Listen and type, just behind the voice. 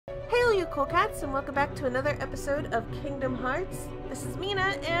you cool cats, and welcome back to another episode of Kingdom Hearts. This is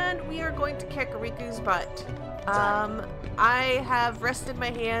Mina, and we are going to kick Riku's butt. I have rested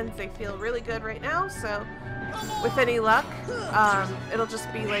my hands. They feel really good right now, so with any luck, it'll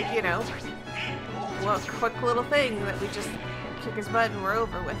just be like, you know, a quick little thing that we just kick his butt and we're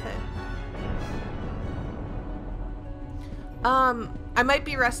over with it. I might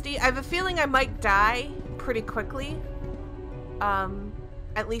be rusty. I have a feeling I might die pretty quickly.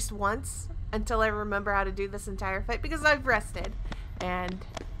 At least once, until I remember how to do this entire fight, because I've rested, and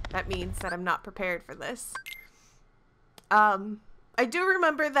that means that I'm not prepared for this. I do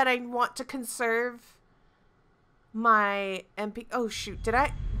remember that I want to conserve my MP. Oh shoot, did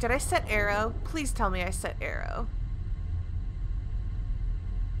I set arrow? Please tell me I set arrow.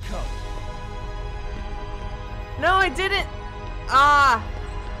 No, I didn't. Ah.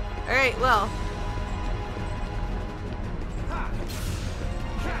 All right, well.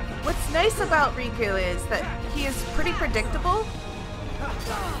 What's nice about Riku is that he is pretty predictable.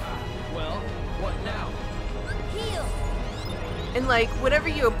 Well, what now? Heal. And like, whatever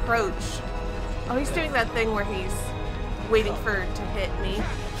you approach... Oh, he's doing that thing where he's waiting for it to hit me.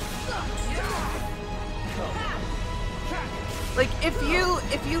 Like, if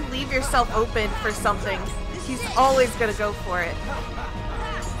you leave yourself open for something, he's always gonna go for it.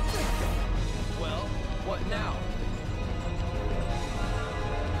 Well, what now?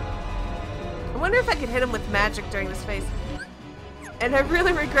 I wonder if I could hit him with magic during this phase. And I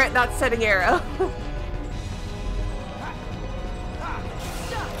really regret not setting arrow.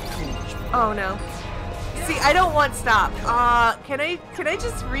 Oh no. See, I don't want stop. Can I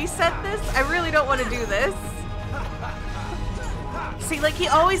just reset this? I really don't want to do this. See, like, he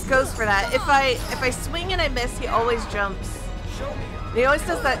always goes for that. If I swing and I miss, he always jumps. And he always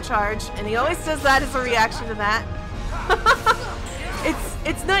does that charge, and he always does that as a reaction to that.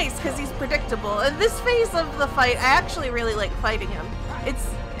 It's nice because he's predictable. And this phase of the fight, I actually really like fighting him.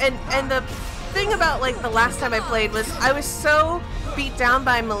 And the thing about like the last time I played was I was so beat down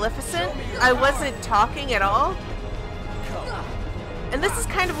by Maleficent, I wasn't talking at all. And this is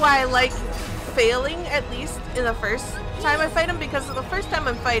kind of why I like failing, at least in the first time I fight him, because the first time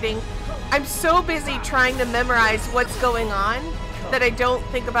I'm fighting, I'm so busy trying to memorize what's going on that I don't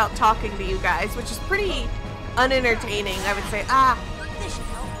think about talking to you guys, which is pretty unentertaining, I would say.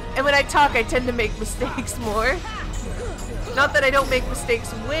 And when I talk, I tend to make mistakes more. Not that I don't make mistakes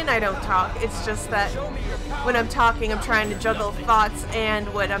when I don't talk, it's just that when I'm talking, I'm trying to juggle thoughts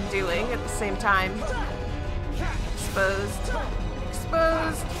and what I'm doing at the same time. Exposed.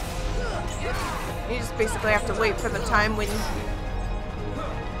 Exposed. You just basically have to wait for the time when he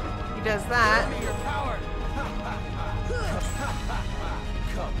does that.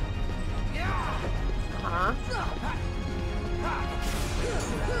 Uh-huh.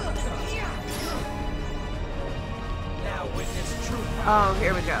 Oh,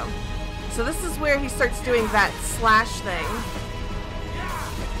 here we go. So this is where he starts doing that slash thing.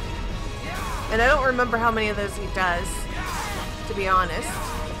 And I don't remember how many of those he does, to be honest.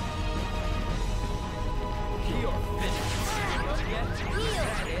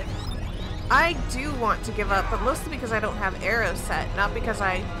 I do want to give up, but mostly because I don't have arrows set, not because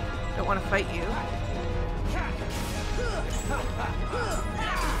I don't want to fight you.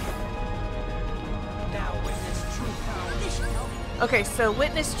 Okay, so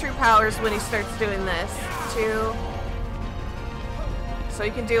witness true powers when he starts doing this. 2. So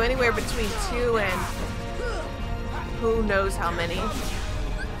you can do anywhere between 2 and who knows how many.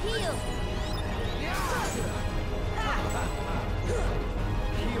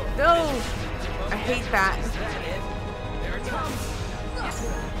 No! I hate that.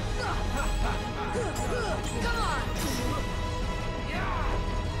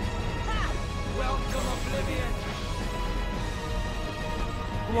 Welcome, Oblivion.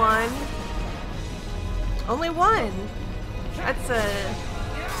 1. Only 1. That's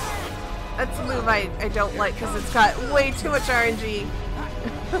a move I don't like because it's got way too much RNG.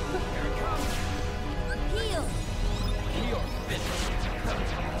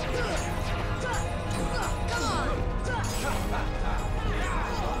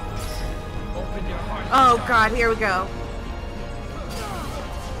 Oh god, here we go.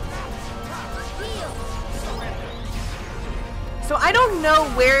 So I don't know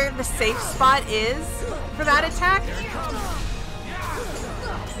where the safe spot is for that attack.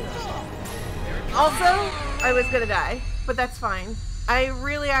 Also, I was gonna die, but that's fine. I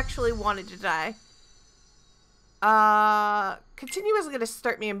really actually wanted to die. Continue isn't gonna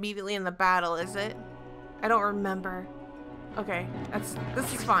start me immediately in the battle, is it? I don't remember. Okay,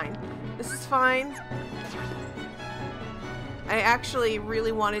 this is fine. This is fine. I actually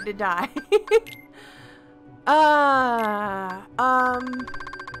really wanted to die.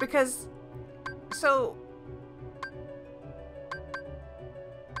 Because, so...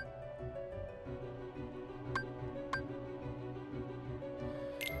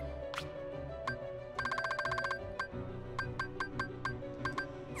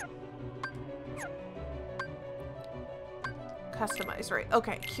 Customize, right.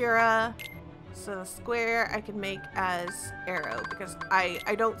 Okay, Cura. So the square I can make as arrow because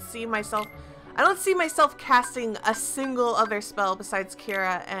I don't see myself casting a single other spell besides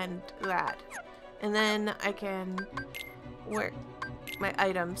Cura and that. And then I can work my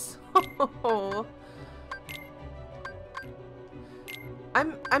items.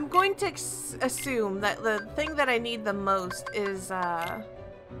 I'm going to assume that the thing that I need the most is not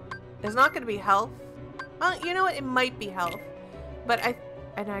going to be health. Well, you know what? It might be health. But I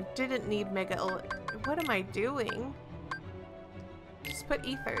didn't need Mega. What am I doing? Just put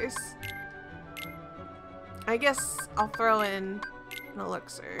ethers. I guess I'll throw in an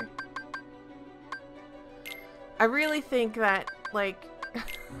elixir. I really think that, like,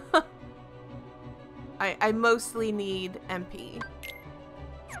 I mostly need MP.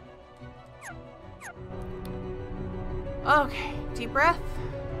 Okay, deep breath.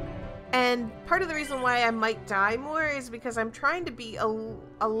 And part of the reason why I might die more is because I'm trying to be a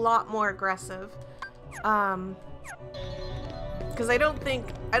lot more aggressive. Because I don't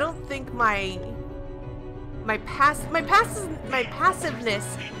think my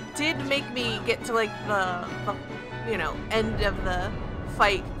passiveness did make me get to like the you know, end of the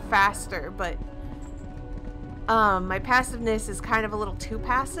fight faster, but my passiveness is kind of a little too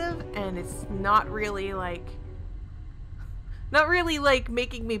passive, and it's not really like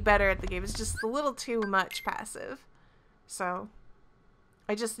making me better at the game. It's just a little too much passive. So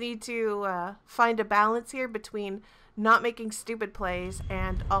I just need to find a balance here between not making stupid plays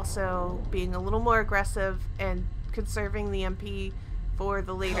and also being a little more aggressive and conserving the MP for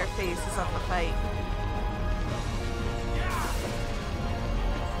the later phases of the fight.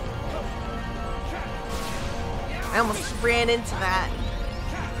 I almost ran into that.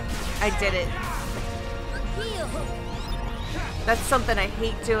 I did it. That's something I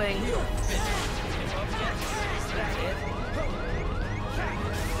hate doing.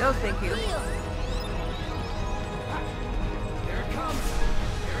 No, thank you. Here it comes.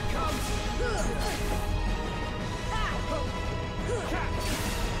 Here it comes.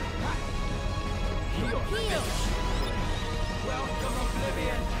 Heal. Welcome,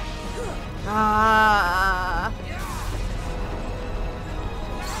 Oblivion. Ah.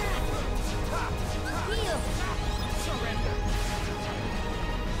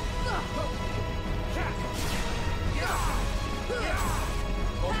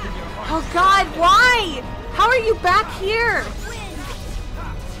 Oh God, why? How are you back here?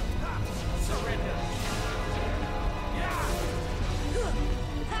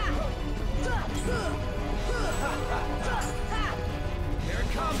 Here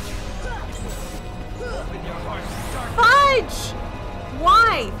it comes. Open your heart to darkness. Fudge!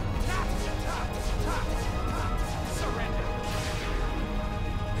 Why? Surrender.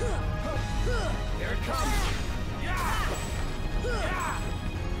 Here it comes.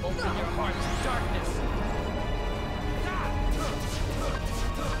 Open your heart to darkness.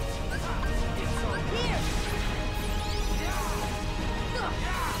 It's over. Here.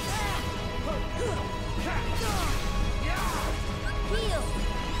 Heal.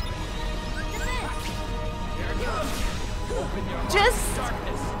 Here it comes. Open your heart to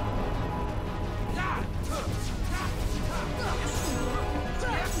darkness.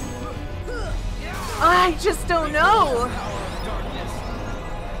 I just don't know.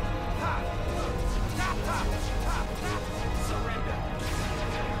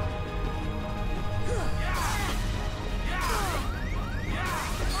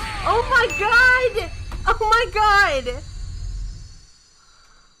 Oh my God! Oh my God!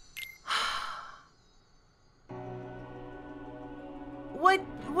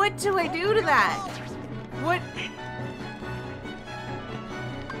 What do I do to that? What?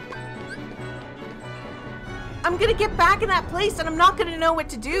 I'm gonna get back in that place and I'm not gonna know what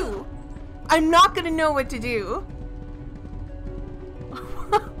to do. I'm not gonna know what to do.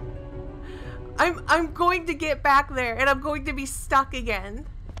 I'm going to get back there and I'm going to be stuck again.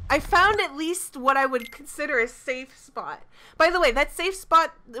 I found at least what I would consider a safe spot. By the way, that safe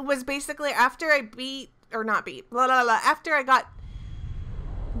spot was basically after I after I got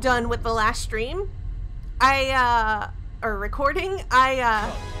done with the last stream, or recording,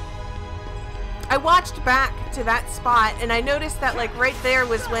 I watched back to that spot and I noticed that like right there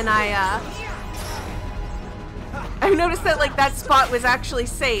was when I I noticed that like that spot was actually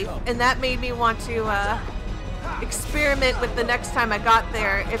safe, and that made me want to experiment with the next time I got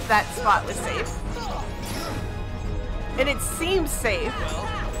there if that spot was safe. And it seems safe.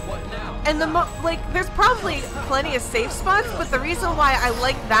 And there's probably plenty of safe spots, but the reason why I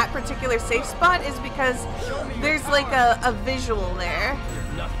like that particular safe spot is because there's like a visual there.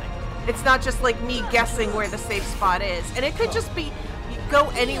 It's not just like me guessing where the safe spot is. And it could just be, you go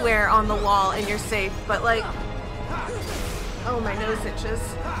anywhere on the wall and you're safe, but like, oh, my nose itches.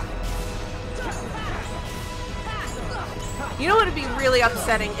 You know what would be really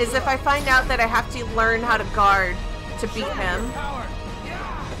upsetting is if I find out that I have to learn how to guard to beat him.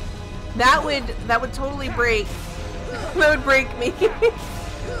 That would totally break. That would break me.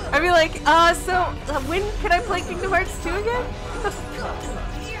 I'd be like, so when can I play Kingdom Hearts 2 again?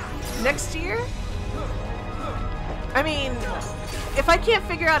 Next year? I mean, if I can't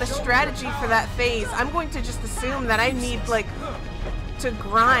figure out a strategy for that phase, I'm going to just assume that I need like to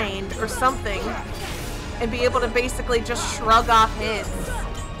grind or something and be able to basically just shrug off his,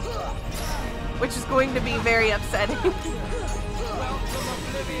 which is going to be very upsetting.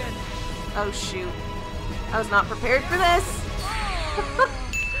 Oh shoot. I was not prepared for this.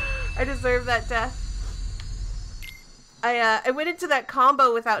 I deserve that death. I went into that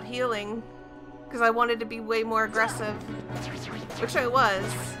combo without healing because I wanted to be way more aggressive, which I was.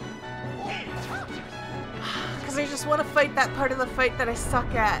 Because I just want to fight that part of the fight that I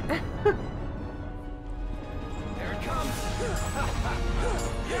suck at. There it comes.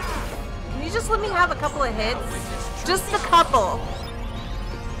 Can you just let me have a couple of hits? Just a couple.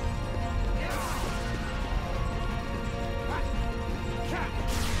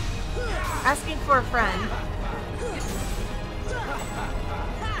 Asking for a friend.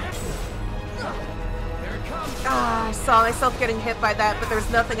 Ah, I saw myself getting hit by that, but there's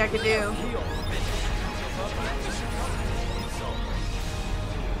nothing I could do.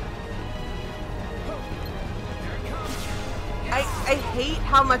 I hate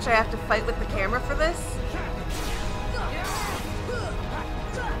how much I have to fight with the camera for this.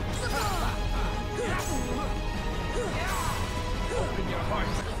 Open your heart.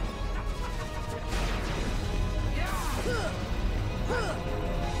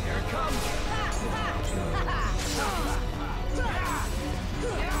 Here it comes.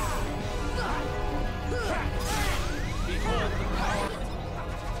 Behold the power.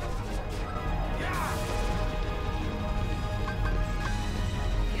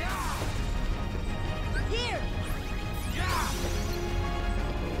 Here.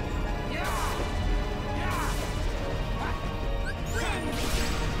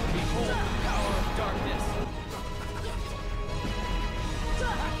 Behold the power of darkness.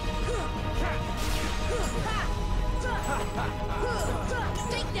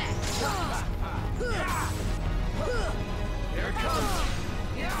 Take that. Here it comes.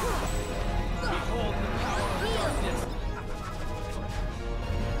 Behold the power of darkness.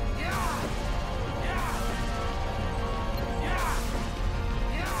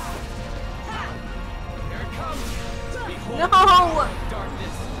 Here it comes. Behold No! the power of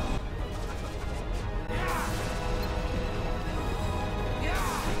darkness.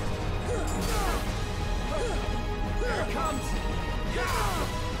 Here it comes.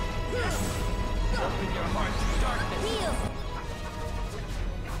 Open your heart to darkness. Heal.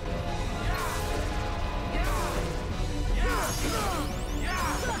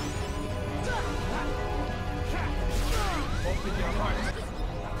 Open your heart.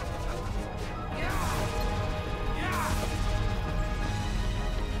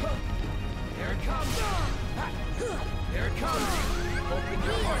 Here it comes. Here it comes. Open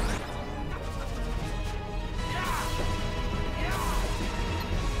your heart.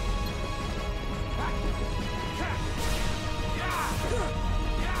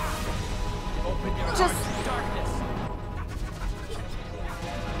 Open your Just- heart to darkness.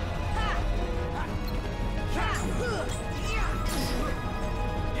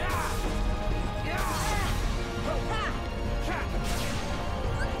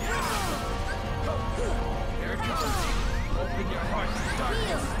 Here it comes. Open your heart to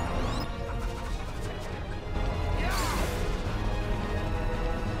darkness.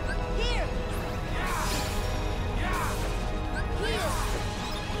 Here. Heal.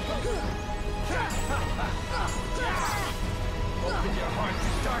 Open your heart to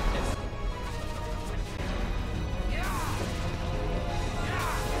darkness.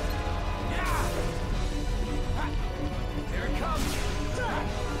 Here it comes.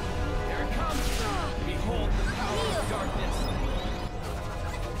 Here it comes. Behold the power of darkness.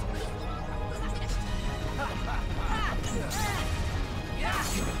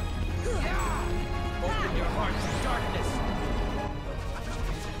 Open your heart to darkness.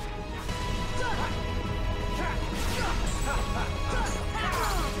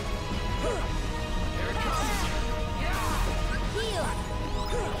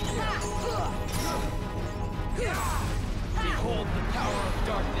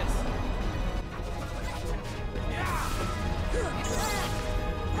 darkness.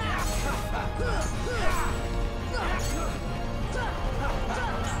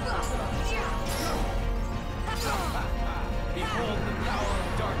 Behold the power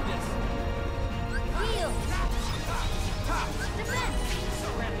of darkness. Heal. Defense.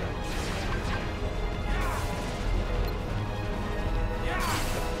 Surrender.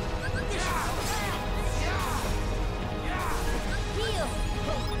 Heal.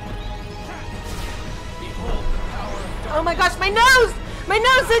 Behold the power of darkness. Oh my gosh, my nose! My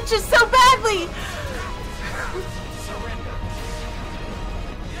nose itches so badly! Surrender.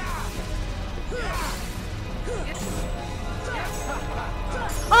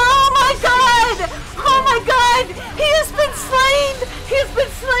 Oh my god! Oh my god! He has been slain! He has been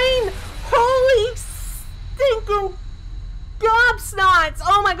slain! Holy stinking gobsnots!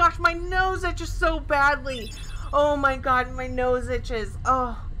 Oh my gosh, my nose itches so badly. Oh my god, my nose itches.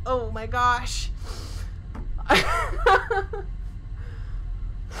 Oh my gosh.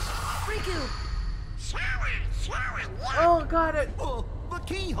 Riku. Oh god, The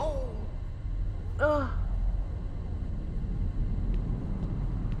keyhole!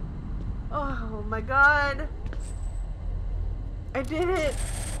 oh my god. I did it.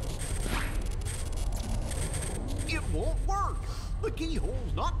 It won't work! The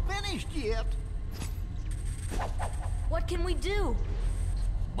keyhole's not finished yet! What can we do?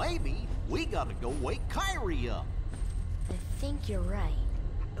 Maybe we gotta go wake Kyrie up. I think you're right.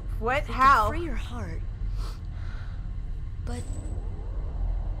 What? To How? free your heart. But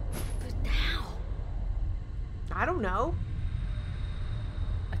how? I don't know.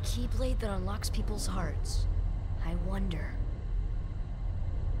 A keyblade that unlocks people's hearts. I wonder.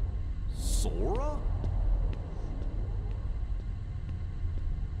 Sora?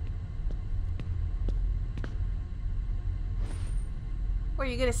 Were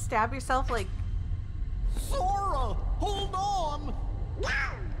you gonna stab yourself like... Sora! Hold on!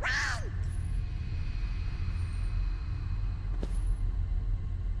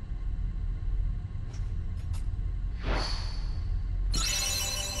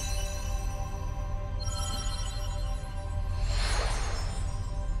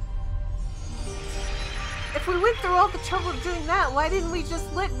 If we went through all the trouble of doing that, why didn't we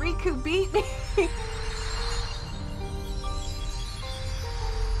just let Riku beat me?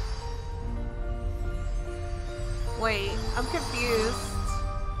 Wait, I'm confused.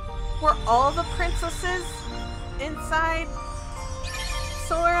 Were all the princesses inside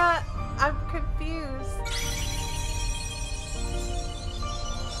Sora? I'm confused.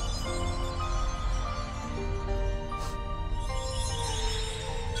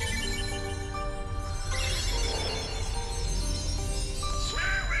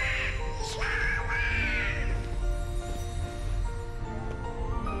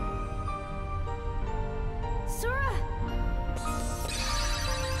 Sora!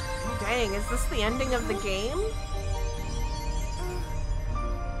 Dang, is this the ending of the game?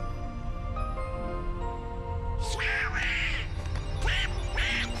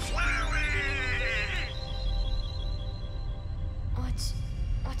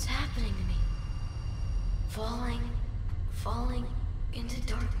 What's happening to me? Falling into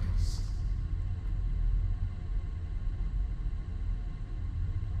darkness.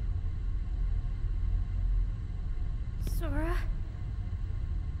 Sora?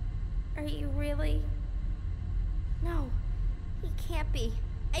 Are you really? No, he can't be.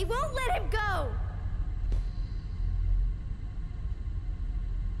 I won't let him go!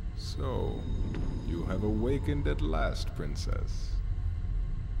 So, you have awakened at last, Princess.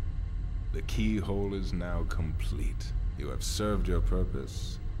 The keyhole is now complete. You have served your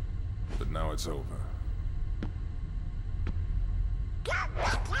purpose, but now it's over.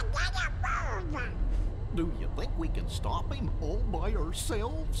 Do you think we can stop him all by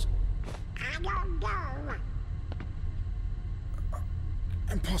ourselves?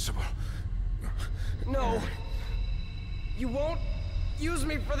 Impossible. No! You won't use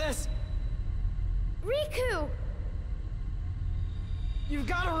me for this! Riku! You've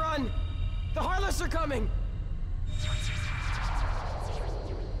gotta run! The Heartless are coming!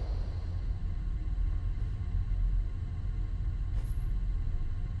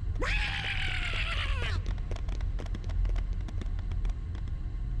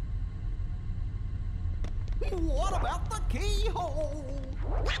 What about the keyhole?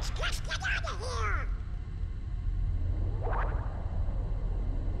 Let's just get out of here!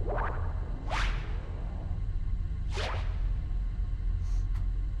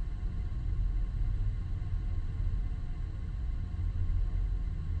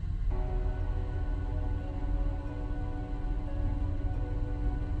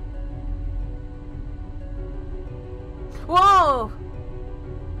 Whoa!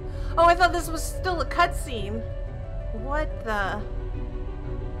 Oh, I thought this was still a cutscene. What the?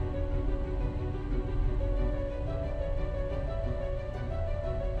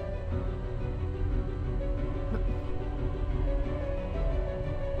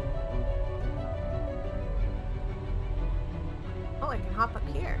 Oh, I can hop up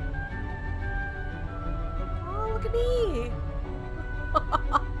here. Oh, look at me!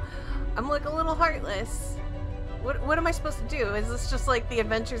 I'm like a little heartless. What am I supposed to do? Is this just like the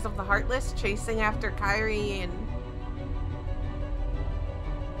Adventures of the Heartless, chasing after Kairi and...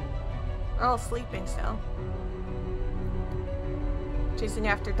 They're all sleeping still. Chasing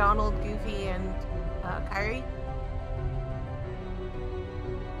after Donald, Goofy, and Kairi?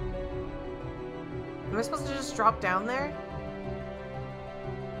 Am I supposed to just drop down there?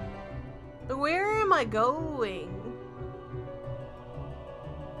 Where am I going?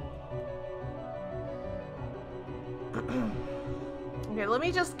 Okay, let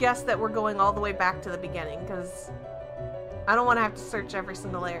me just guess that we're going all the way back to the beginning, because I don't want to have to search every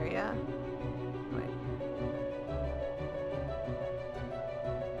single area. Wait.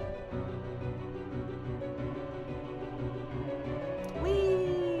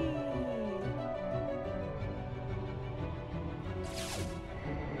 Whee!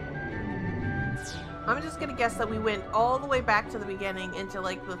 I'm just gonna guess that we went all the way back to the beginning into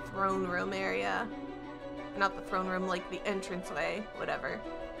like the throne room area. Not the throne room, like the entranceway, whatever.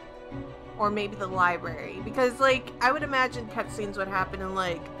 Or maybe the library. Because, like, I would imagine cutscenes would happen in,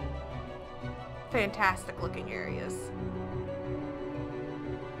 like, fantastic looking areas.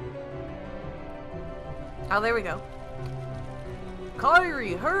 Oh, there we go.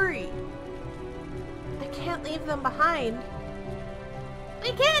 Kairi, hurry! I can't leave them behind.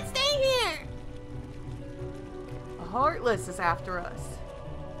 We can't stay here! The Heartless is after us.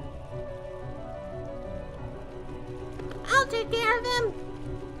 I'll take care of him!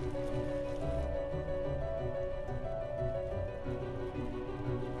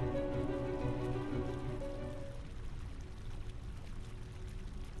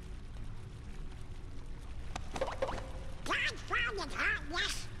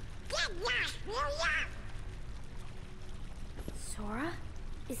 Sora?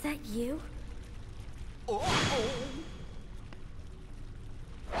 Is that you?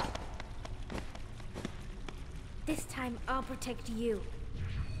 This time I'll protect you.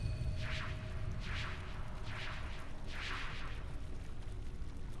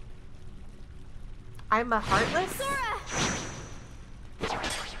 I'm a Heartless? Sora!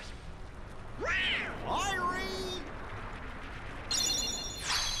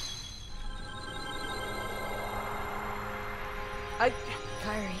 Kairi!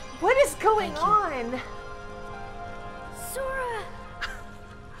 Kairi. What is going on? Sora!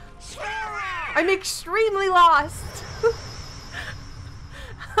 I'm extremely lost.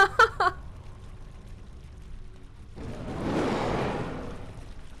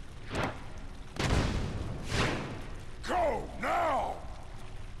 Go now!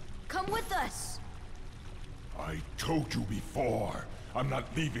 Come with us. I told you before, I'm not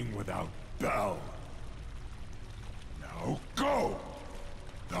leaving without Belle. Now go!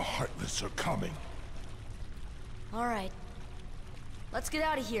 The Heartless are coming. All right. Let's get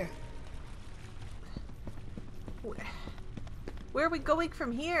out of here. Where are we going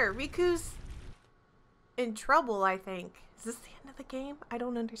from here? Riku's in trouble, I think. Is this the end of the game? I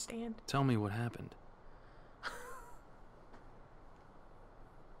don't understand. Tell me what happened.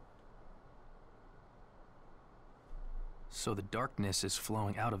 So the darkness is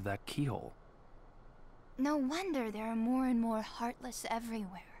flowing out of that keyhole. No wonder there are more and more Heartless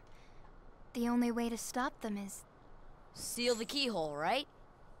everywhere. The only way to stop them is... Seal the keyhole, right?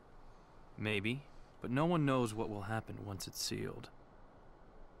 Maybe, but no one knows what will happen once it's sealed.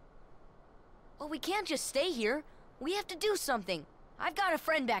 Well, we can't just stay here. We have to do something. I've got a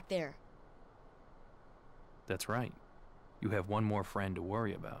friend back there. That's right. You have one more friend to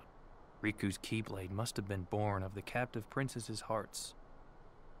worry about. Riku's Keyblade must have been born of the captive princess's hearts.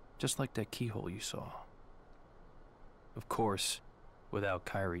 Just like that keyhole you saw. Of course, without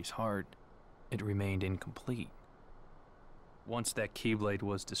Kairi's heart, it remained incomplete. Once that Keyblade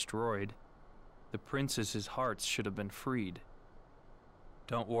was destroyed, the princess's hearts should have been freed.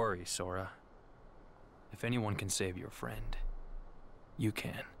 Don't worry, Sora. If anyone can save your friend, you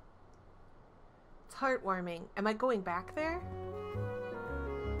can. It's heartwarming. Am I going back there?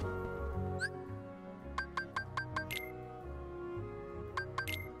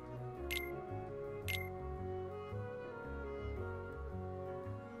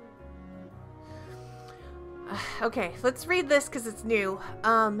 Okay, let's read this because it's new.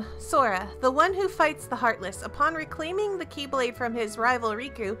 Sora, the one who fights the Heartless. Upon reclaiming the Keyblade from his rival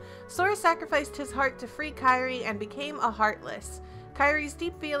Riku, Sora sacrificed his heart to free Kairi and became a Heartless. Kairi's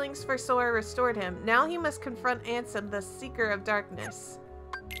deep feelings for Sora restored him. Now he must confront Ansem, the Seeker of Darkness.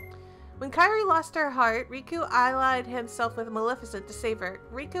 When Kairi lost her heart, Riku allied himself with Maleficent to save her.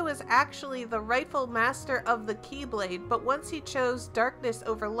 Riku was actually the rightful master of the Keyblade, but once he chose darkness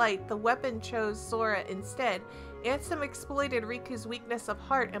over light, the weapon chose Sora instead. Ansem exploited Riku's weakness of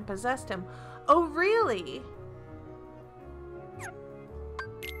heart and possessed him. Oh, really?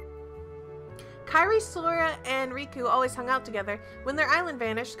 Kairi, Sora, and Riku always hung out together. When their island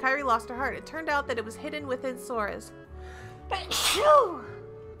vanished, Kairi lost her heart. It turned out that it was hidden within Sora's.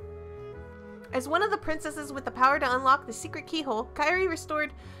 As one of the princesses with the power to unlock the secret keyhole, Kairi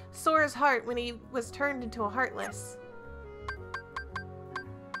restored Sora's heart when he was turned into a Heartless.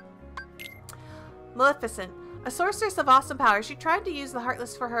 Maleficent. A sorceress of awesome power, she tried to use the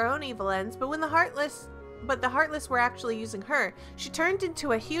Heartless for her own evil ends, but the Heartless were actually using her. She turned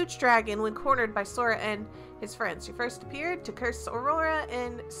into a huge dragon when cornered by Sora and his friends. She first appeared to curse Aurora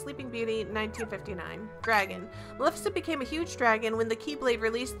in Sleeping Beauty 1959. Dragon. Maleficent became a huge dragon when the Keyblade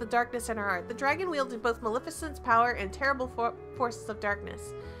released the darkness in her heart. The dragon wielded both Maleficent's power and terrible forces of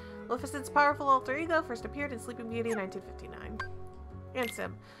darkness. Maleficent's powerful alter ego first appeared in Sleeping Beauty 1959.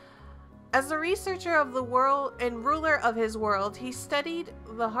 Ansem. As a researcher of the world and ruler of his world, he studied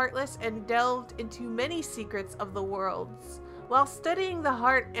the Heartless and delved into many secrets of the worlds. While studying the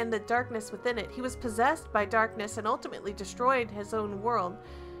heart and the darkness within it, he was possessed by darkness and ultimately destroyed his own world.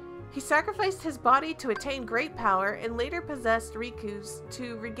 He sacrificed his body to attain great power and later possessed Riku's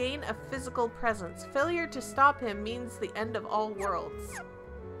to regain a physical presence. Failure to stop him means the end of all worlds.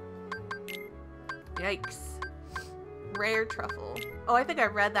 Yikes. Rare truffle. Oh, I think I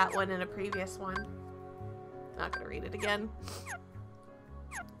read that one in a previous one. Not gonna read it again.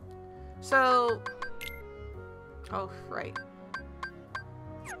 So... Oh, right.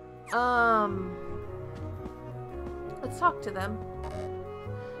 Let's talk to them.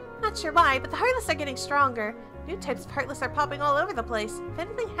 Not sure why, but the Heartless are getting stronger. New types of Heartless are popping all over the place. If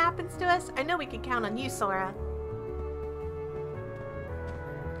anything happens to us, I know we can count on you, Sora.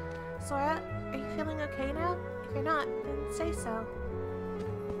 Sora, are you feeling okay now? If you're not, then say so.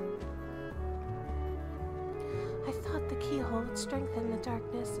 I thought the keyhole would strengthen the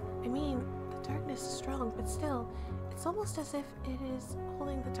darkness. I mean, the darkness is strong, but still, it's almost as if it is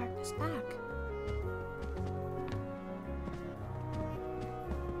holding the darkness back.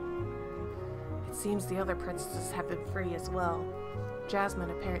 It seems the other princesses have been free as well.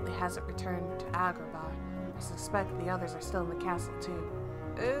 Jasmine apparently hasn't returned to Agrabah. I suspect the others are still in the castle too.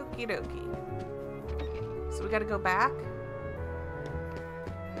 Okie dokie. So we gotta go back.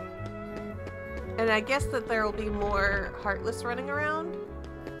 And I guess that there will be more Heartless running around.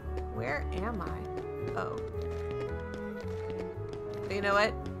 Where am I? Oh. You know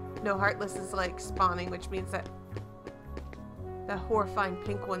what? No Heartless is like spawning, which means that the horrifying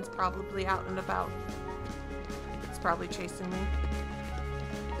pink one's probably out and about. It's probably chasing me.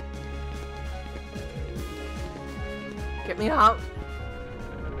 Get me out.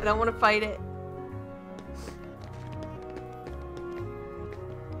 I don't want to fight it.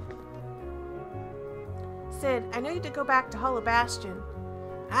 Sid, I know you did go back to Hollow Bastion.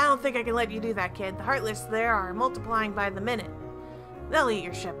 I don't think I can let you do that, kid. The Heartless there are multiplying by the minute. They'll eat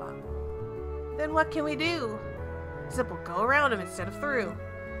your ship up. Then what can we do? Zip will go around them instead of through.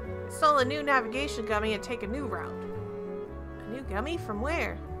 Install a new navigation gummy and take a new route. A new gummy? From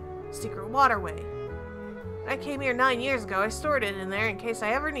where? Secret waterway. When I came here 9 years ago, I stored it in there in case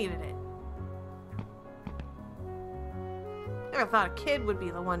I ever needed it. Never thought a kid would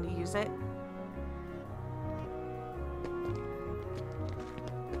be the one to use it.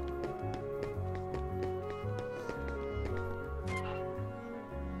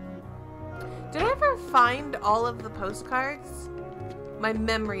 Did I ever find all of the postcards? My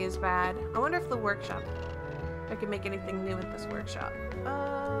memory is bad. I wonder if the workshop... if I can make anything new at this workshop.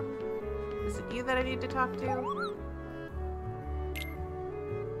 Is it you that I need to talk to?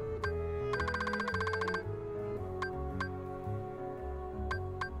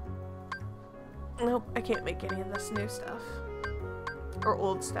 Nope, I can't make any of this new stuff. Or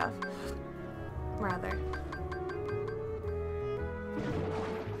old stuff, rather.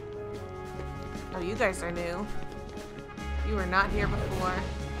 Oh, you guys are new. You were not here before.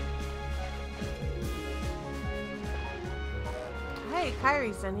 Hey,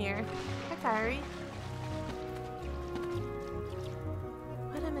 Kairi's in here. Hi, Kairi.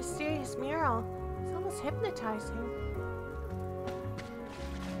 What a mysterious mural. It's almost hypnotizing.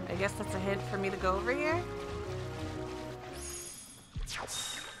 I guess that's a hint for me to go over here?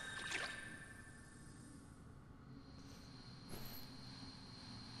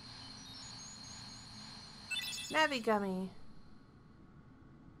 Navi Gummy.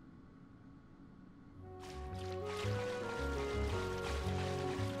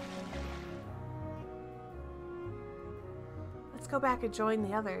 Let's go back and join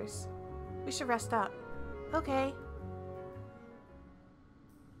the others. We should rest up. Okay.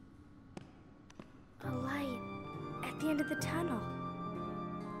 A light at the end of the tunnel.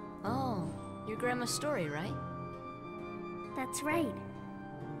 Oh, your grandma's story, right? That's right.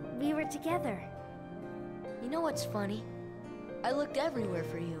 We were together. You know what's funny? I looked everywhere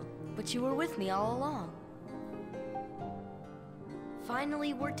for you, but you were with me all along.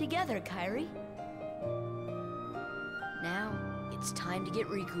 Finally, we're together, Kairi. Now, it's time to get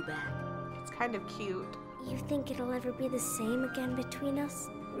Riku back. It's kind of cute. You think it'll ever be the same again between us?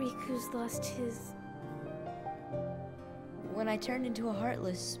 Riku's lost his... When I turned into a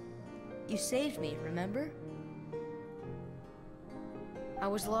Heartless, you saved me, remember? I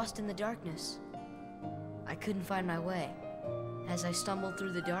was lost in the darkness. I couldn't find my way. As I stumbled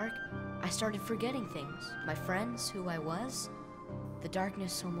through the dark, I started forgetting things. My friends, who I was. The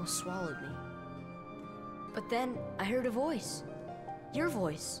darkness almost swallowed me. But then I heard a voice. Your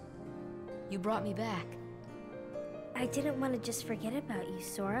voice. You brought me back. I didn't want to just forget about you,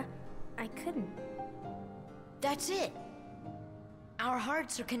 Sora. I couldn't. That's it. Our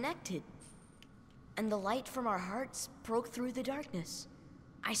hearts are connected. And the light from our hearts broke through the darkness.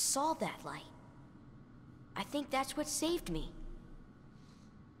 I saw that light. I think that's what saved me.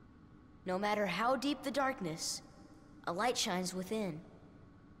 No matter how deep the darkness, a light shines within.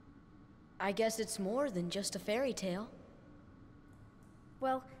 I guess it's more than just a fairy tale.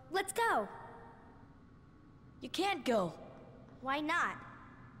 Well, let's go. You can't go. Why not?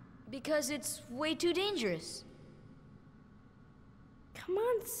 Because it's way too dangerous. Come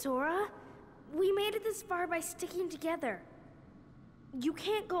on, Sora. We made it this far by sticking together. You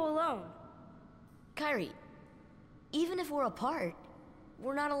can't go alone. Kairi, even if we're apart,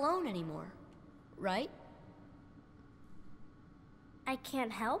 we're not alone anymore, right? I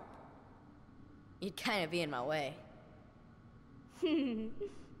can't help? You'd kind of be in my way.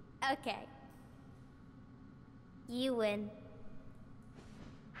 Okay. You win.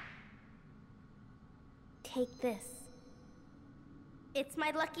 Take this. It's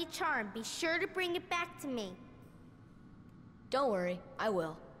my lucky charm. Be sure to bring it back to me. Don't worry, I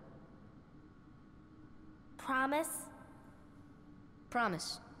will. Promise?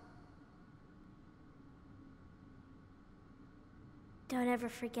 Promise. Don't ever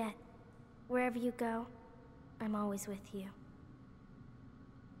forget. Wherever you go, I'm always with you.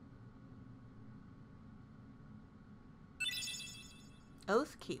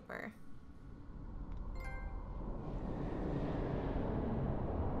 Oathkeeper.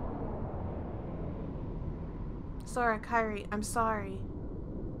 Sora, Kairi, I'm sorry.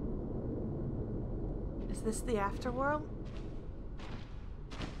 Is this the afterworld?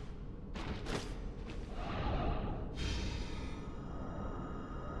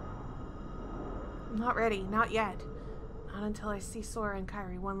 I'm not ready, not yet. Not until I see Sora and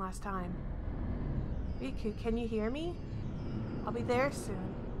Kairi one last time. Riku, can you hear me? I'll be there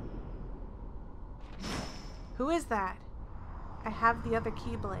soon. Who is that? I have the other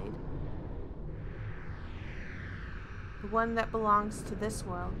Keyblade. The one that belongs to this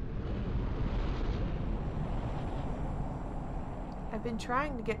world. I've been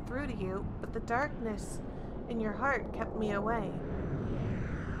trying to get through to you, but the darkness in your heart kept me away.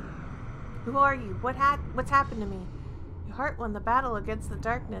 Who are you? What's happened to me? Your heart won the battle against the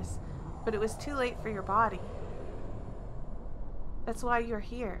darkness, but it was too late for your body. That's why you're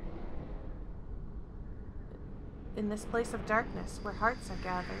here. In this place of darkness, where hearts are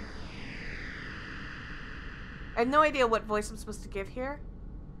gathered. I have no idea what voice I'm supposed to give here.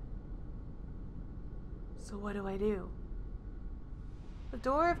 So what do? The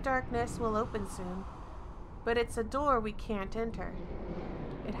door of darkness will open soon, but it's a door we can't enter.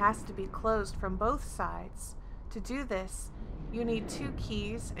 It has to be closed from both sides. To do this, you need 2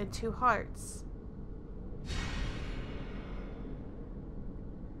 keys and 2 hearts.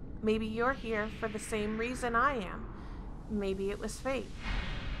 Maybe you're here for the same reason I am. Maybe it was fate.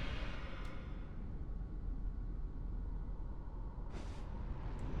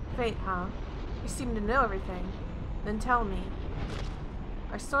 Fate, huh? You seem to know everything. Then tell me.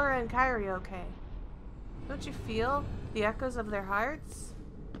 Are Sora and Kairi okay? Don't you feel the echoes of their hearts?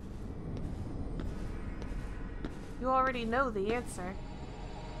 You already know the answer.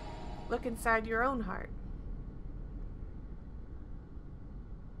 Look inside your own heart.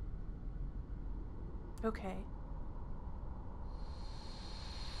 Okay.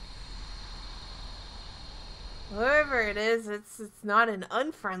 Whoever it is, it's not an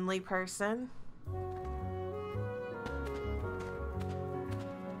unfriendly person.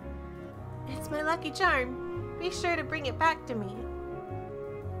 It's my lucky charm. Be sure to bring it back to me.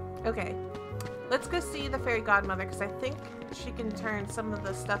 Okay. Let's go see the fairy godmother, because I think she can turn some of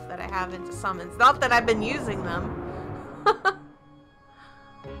the stuff that I have into summons. Not that I've been using them.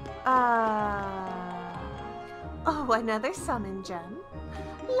 Oh, another summon gem.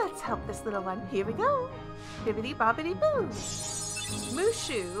 Let's help this little one. Here we go. Bibbidi bobbidi boo.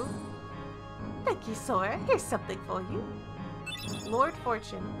 Mushu. Thank you, Sora. Here's something for you. Lord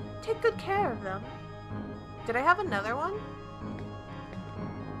Fortune. Take good care of them. Did I have another one?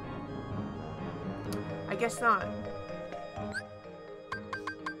 I guess not.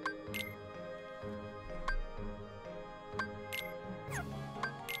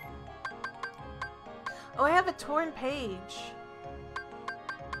 Oh, I have a torn page.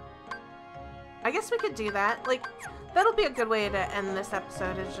 I guess we could do that. Like, that'll be a good way to end this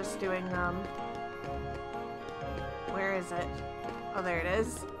episode, is just doing, where is it? Oh, there it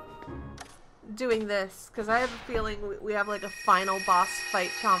is. Doing this, because I have a feeling we have, like, a final boss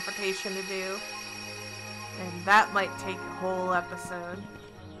fight confrontation to do. And that might take a whole episode.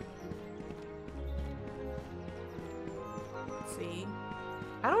 Let's see.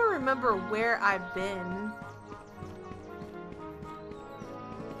 I don't remember where I've been.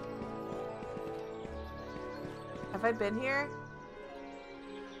 Have I been here?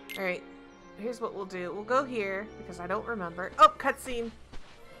 Alright. Here's what we'll do. We'll go here, because I don't remember. Oh, cutscene!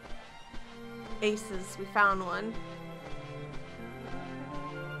 Aces. We found one.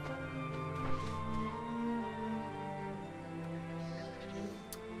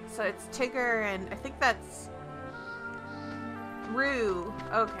 So it's Tigger, and I think that's Rue.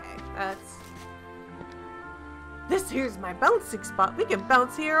 Okay, that's... This here's my bouncing spot. We can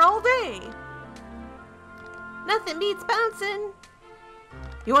bounce here all day. Nothing beats bouncing.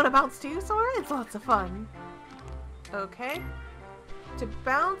 You want to bounce too, Sora? It's lots of fun. Okay. To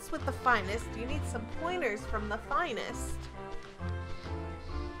bounce with the finest, you need some pointers from the finest.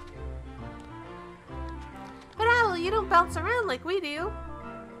 But Owl, you don't bounce around like we do.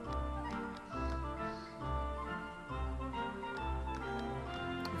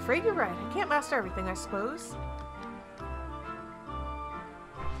 I'm afraid you're right. I can't master everything, I suppose.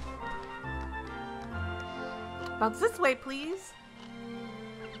 Bounce this way, please.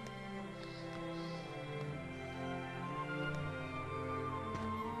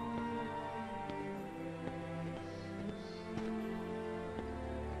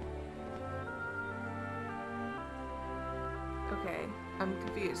 Okay, I'm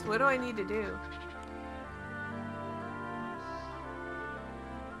confused. What do I need to do?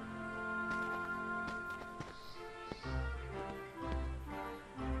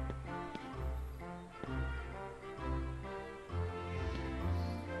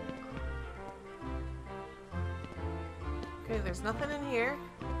 Okay, there's nothing in here.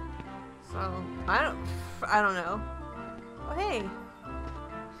 So, I don't know. Oh, hey.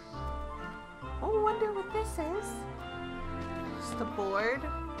 Oh, wonder what this is. Just a board.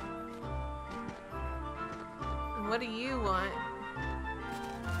 And what do you want?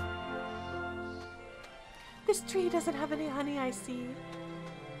 This tree doesn't have any honey, I see.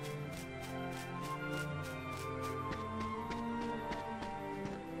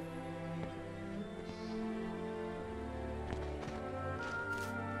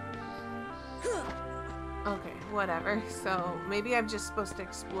 Okay, whatever. So, maybe I'm just supposed to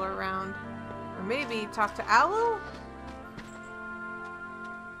explore around. Or maybe talk to Owl?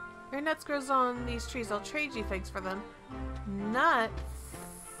 Your nuts grows on these trees. I'll trade you things for them. Nuts?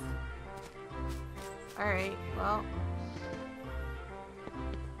 Alright, well.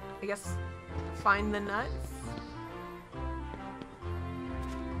 I guess find the nuts.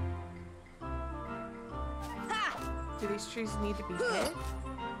 Do these trees need to be hit?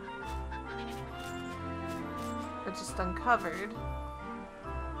 Or just uncovered?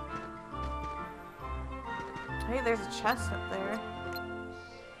 Hey, there's a chest up there.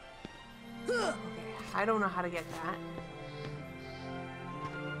 Okay, I don't know how to get that.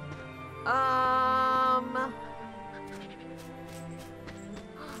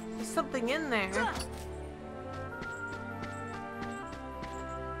 There's something in there.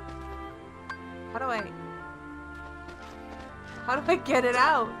 How do I get it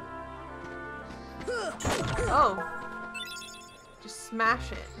out? Oh. Just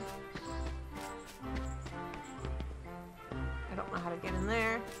smash it. I don't know how to get in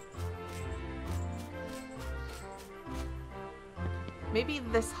there. Maybe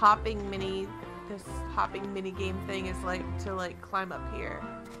this hopping mini game thing is like to like climb up here.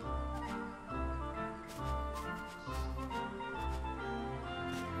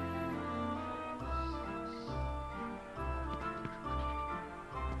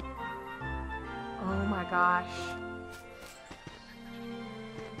 my gosh.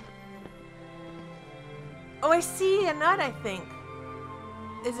 Oh, I see a nut, I think.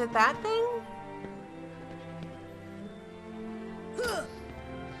 Is it that thing?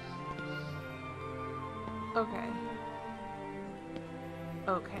 Okay.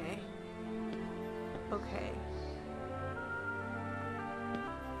 Okay. Okay.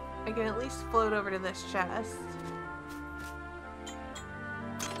 I can at least float over to this chest.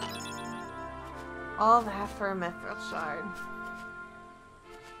 All that for a mithril shard.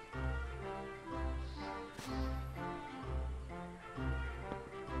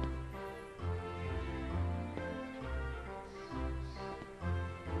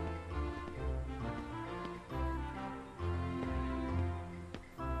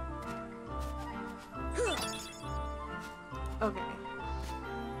 Okay.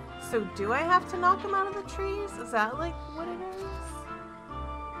 So do I have to knock him out of the trees? Is that like what it is?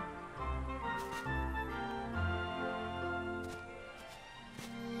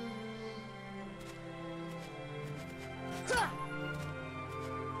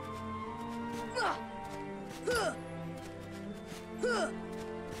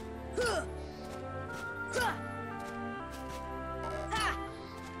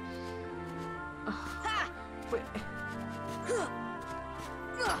 Wait.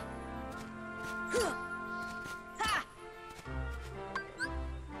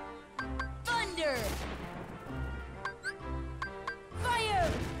 Thunder!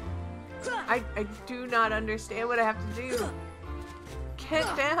 Fire! I do not understand what I have to do. Get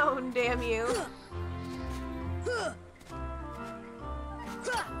down, damn you.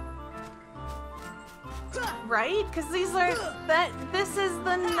 Right? Because these are this is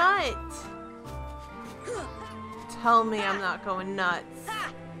the nut. Tell me I'm not going nuts.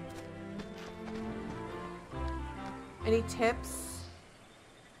 Any tips?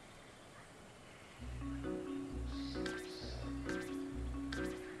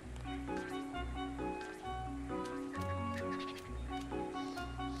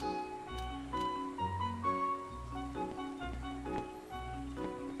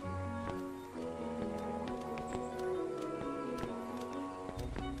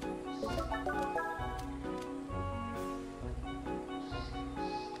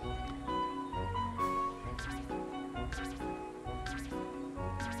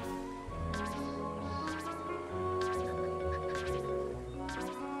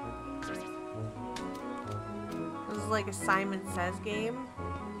 Like a Simon Says game.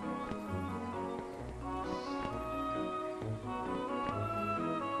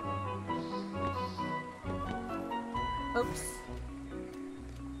 Oops.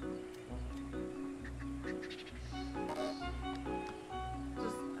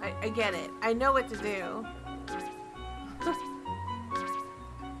 I get it. I know what to do.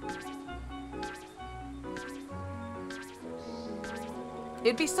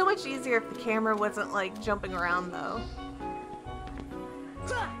 It'd be so much easier if the camera wasn't like jumping around though.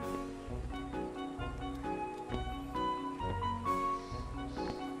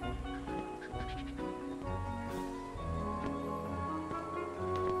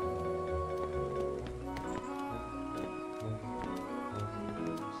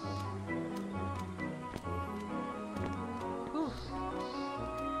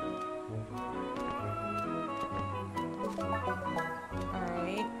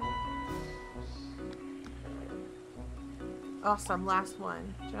 Awesome, last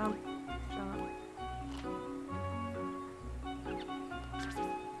one. Jump, jump.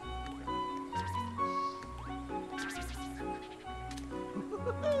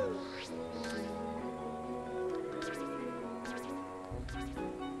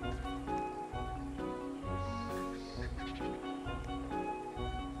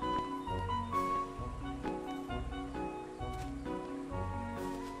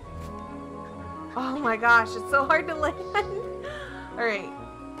 Oh my gosh, it's so hard to land. Alright,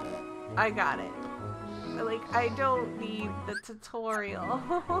 I got it. I don't need the tutorial.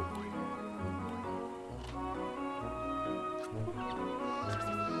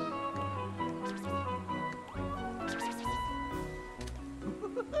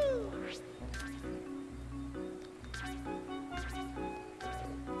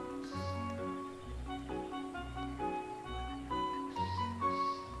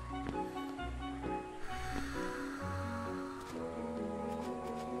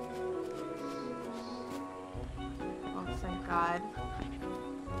 Thank God.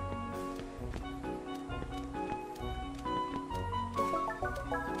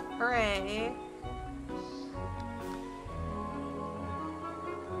 Hooray.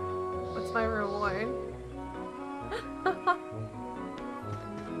 What's my reward?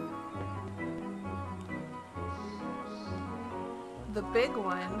 big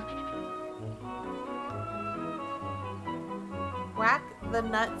one. Whack the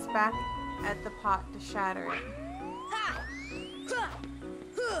nuts back at the pot to shatter it.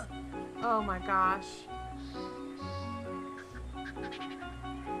 Oh my gosh.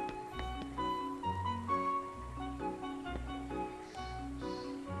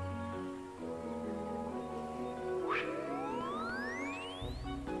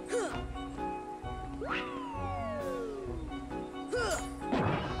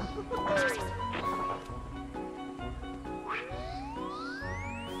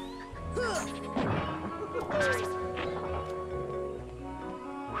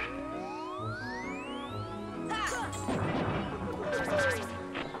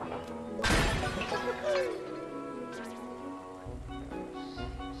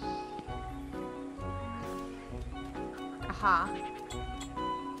 Aha.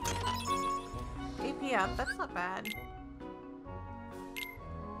 AP up, that's not bad.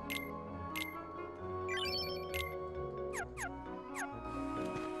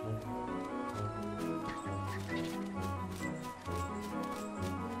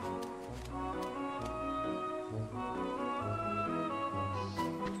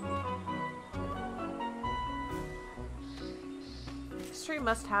 This tree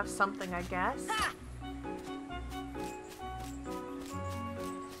must have something, I guess.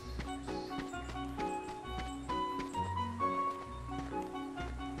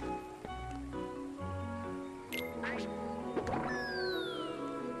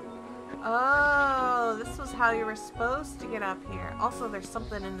 Oh, this was how you were supposed to get up here. Also, there's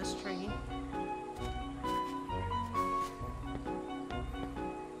something in this tree.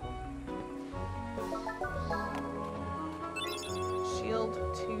 Shield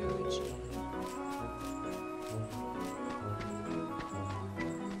 2G.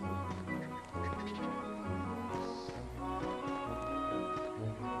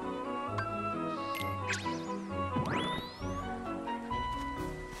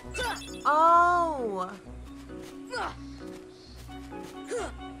 Oh!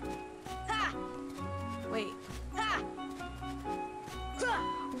 Wait.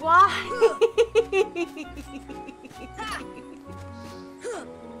 Why?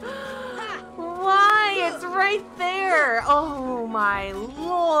 Why? It's right there! Oh my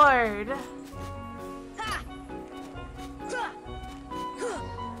lord!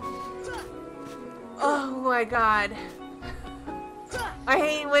 Oh my god. I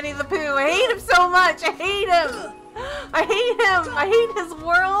hate Winnie the Pooh. I hate him so much. I hate him. I hate him. I hate his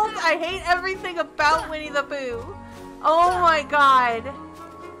world. I hate everything about Winnie the Pooh. Oh my god.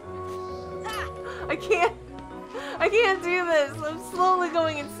 I can't do this. I'm slowly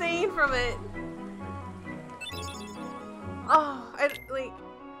going insane from it. Oh,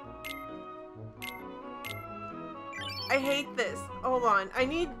 I hate this. Hold on. I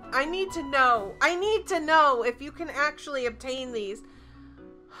need to know. I need to know if you can actually obtain these.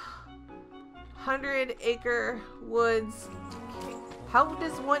 100-acre woods. How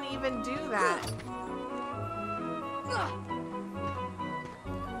does one even do that?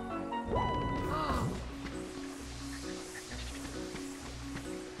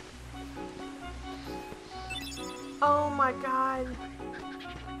 Oh my god.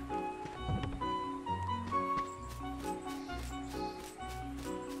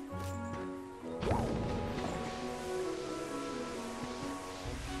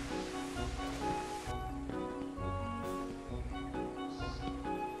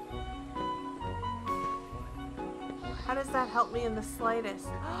 How does that help me in the slightest?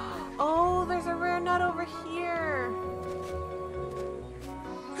 Oh, there's a rare nut over here.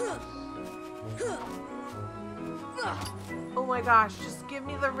 Oh my gosh, just give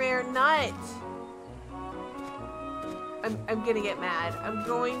me the rare nut. I'm gonna get mad. I'm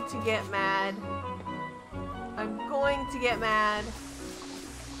going to get mad. I'm going to get mad.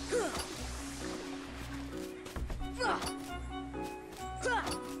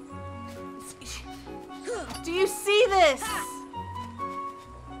 Do you see this?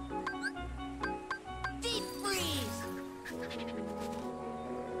 Deep freeze.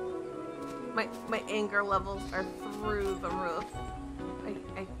 My anger levels are through the roof.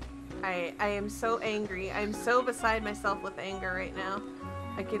 I am so angry. I'm so beside myself with anger right now.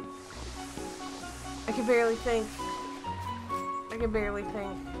 I can barely think. I can barely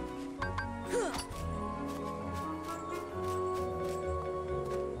think.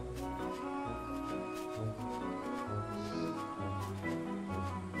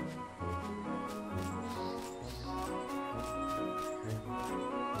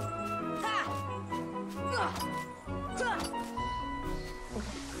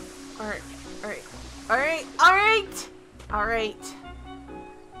 Alright.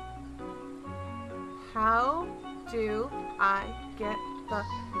 How do I get the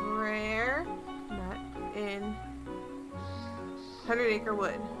rare nut in 100 Acre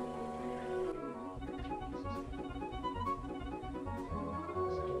Wood?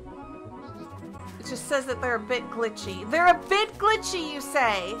 It just says that they're a bit glitchy. They're a bit glitchy, you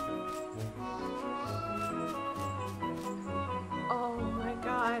say? Oh my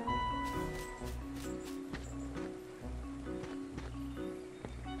god.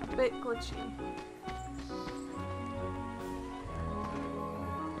 A bit glitchy.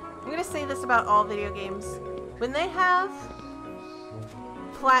 I'm gonna say this about all video games. When they have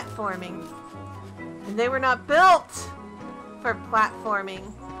platforming, and they were not built for platforming,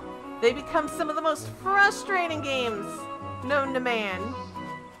 they become some of the most frustrating games known to man.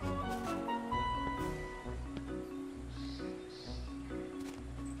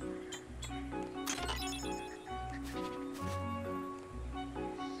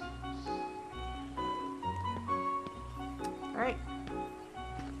 Alright.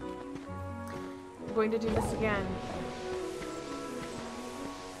 I'm going to do this again.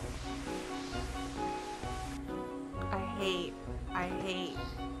 I hate.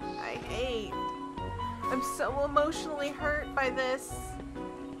 I'm so emotionally hurt by this.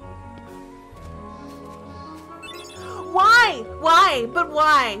 Why? Why? But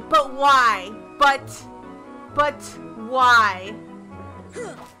why? But why? But why?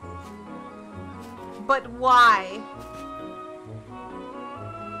 But why?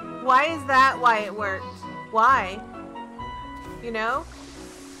 Why is that why it worked? Why? You know?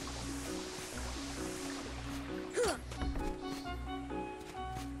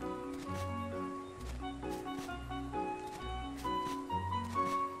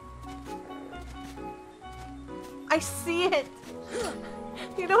 I see it.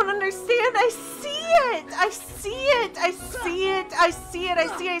 You don't understand. I see it. I see it. I see it. I see it. I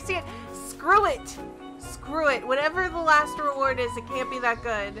see it. Screw it. Screw it. Whatever the last reward is, it can't be that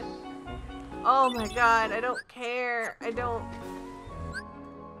good. Oh my god. I don't care. I don't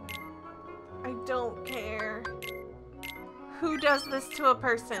care. Who does this to a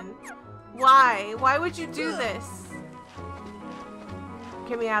person? Why? Why would you do this?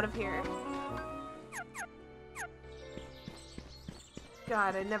 Get me out of here.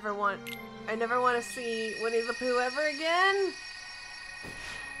 God, I never want to see Winnie the Pooh ever again.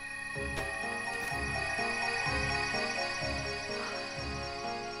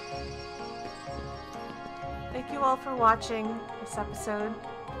 Thank you all for watching this episode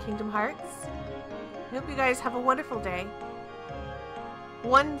of Kingdom Hearts. I hope you guys have a wonderful day.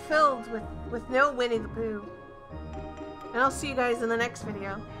 One filled with no Winnie the Pooh. And I'll see you guys in the next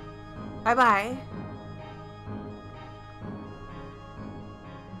video. Bye-bye.